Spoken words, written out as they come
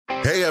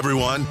Hey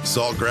everyone,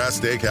 Saltgrass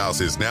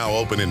Steakhouse is now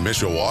open in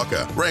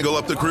Mishawaka. Wrangle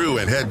up the crew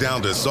and head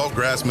down to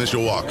Saltgrass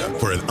Mishawaka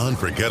for an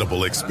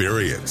unforgettable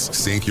experience.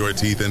 Sink your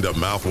teeth into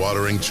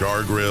mouth-watering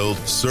char-grilled,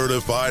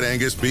 certified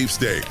Angus beef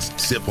steaks.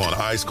 Sip on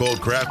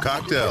ice-cold craft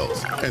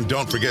cocktails. And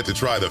don't forget to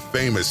try the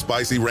famous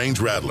spicy range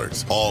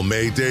rattlers, all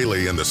made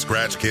daily in the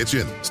Scratch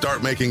Kitchen.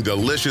 Start making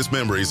delicious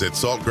memories at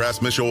Saltgrass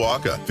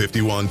Mishawaka,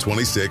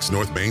 5126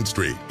 North Main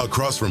Street,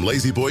 across from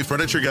Lazy Boy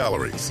Furniture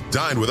Galleries.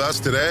 Dine with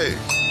us today.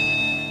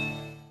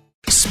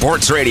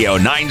 Sports Radio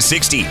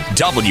 960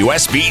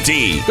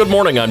 WSBT. Good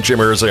morning, I'm Jim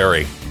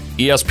Irizarry.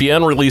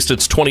 ESPN released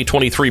its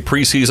 2023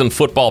 preseason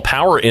football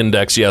power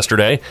index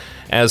yesterday.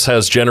 As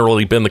has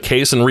generally been the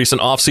case in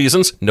recent off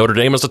seasons, Notre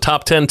Dame is a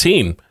top 10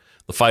 team.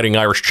 The Fighting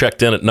Irish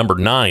checked in at number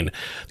 9.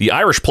 The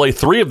Irish play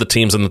 3 of the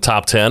teams in the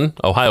top 10,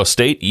 Ohio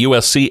State,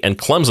 USC, and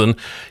Clemson.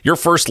 Your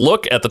first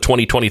look at the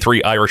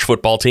 2023 Irish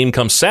football team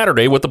comes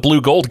Saturday with the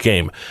Blue Gold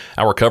game.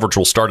 Our coverage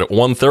will start at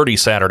 1:30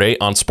 Saturday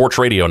on Sports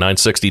Radio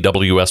 960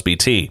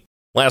 WSBT.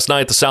 Last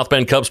night, the South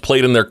Bend Cubs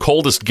played in their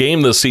coldest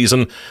game this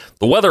season.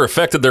 The weather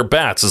affected their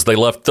bats as they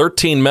left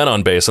 13 men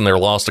on base in their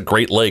loss to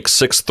Great Lakes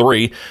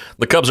 6-3.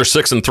 The Cubs are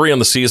 6-3 on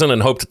the season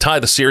and hope to tie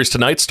the series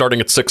tonight starting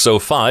at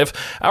 6:05.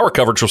 Our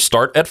coverage will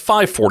start at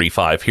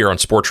 5:45 here on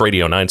Sports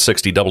Radio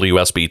 960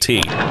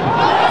 WSBT.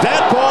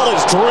 That ball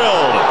is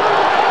drilled.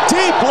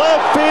 Deep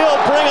left field,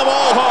 bring them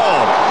all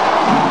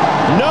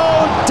home.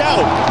 No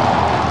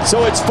doubt.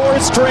 So it's 4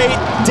 straight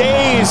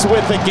days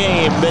with the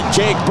game that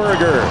Jake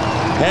Burger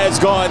has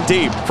gone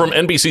deep. From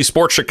NBC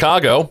Sports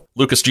Chicago,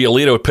 Lucas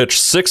Giolito pitched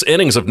 6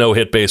 innings of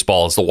no-hit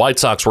baseball as the White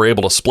Sox were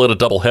able to split a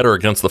doubleheader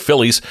against the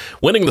Phillies,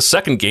 winning the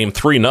second game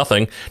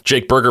 3-0.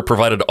 Jake Burger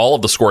provided all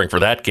of the scoring for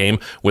that game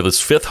with his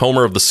 5th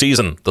homer of the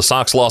season. The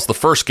Sox lost the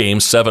first game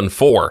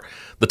 7-4.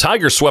 The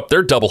Tigers swept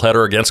their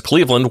doubleheader against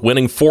Cleveland,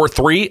 winning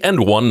 4-3 and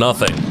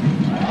 1-0.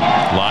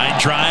 Line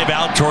drive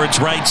out towards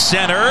right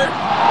center.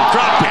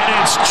 Drop it.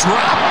 It's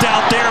dropped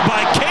out there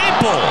by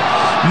Capel.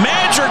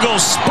 Madrigal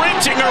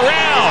sprinting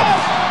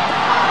around.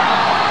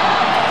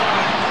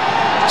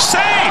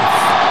 Safe!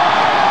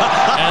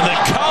 And the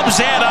Cubs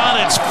add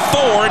on. It's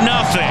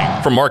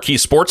 4-0. From Marquee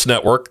Sports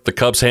Network, the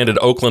Cubs handed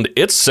Oakland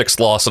its 6th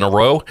loss in a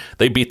row.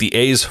 They beat the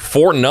A's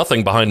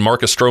 4-0 behind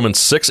Marcus Stroman's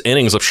 6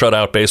 innings of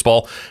shutout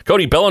baseball.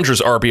 Cody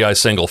Bellinger's RBI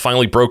single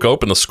finally broke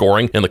open the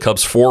scoring in the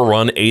Cubs'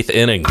 4-run 8th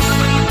inning.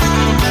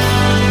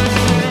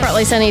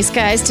 Partly sunny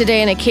skies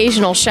today, an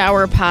occasional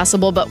shower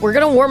possible, but we're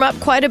going to warm up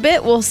quite a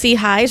bit. We'll see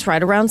highs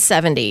right around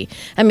 70.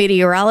 A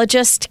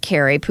meteorologist,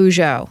 Carrie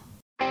Peugeot.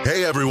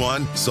 Hey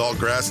everyone,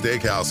 Saltgrass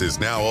Steakhouse is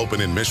now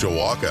open in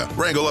Mishawaka.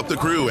 Wrangle up the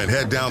crew and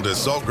head down to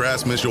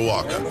Saltgrass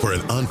Mishawaka for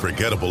an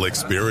unforgettable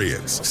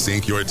experience.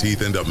 Sink your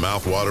teeth into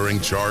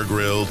mouth-watering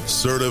char-grilled,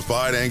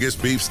 certified Angus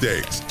beef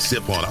steaks.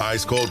 Sip on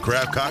ice-cold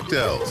craft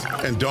cocktails.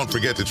 And don't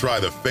forget to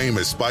try the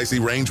famous spicy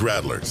range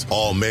rattlers,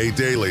 all made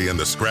daily in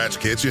the Scratch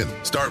Kitchen.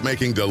 Start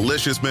making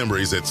delicious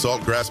memories at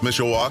Saltgrass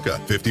Mishawaka,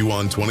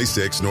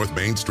 5126 North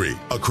Main Street,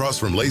 across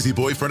from Lazy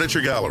Boy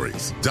Furniture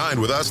Galleries. Dine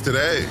with us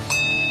today.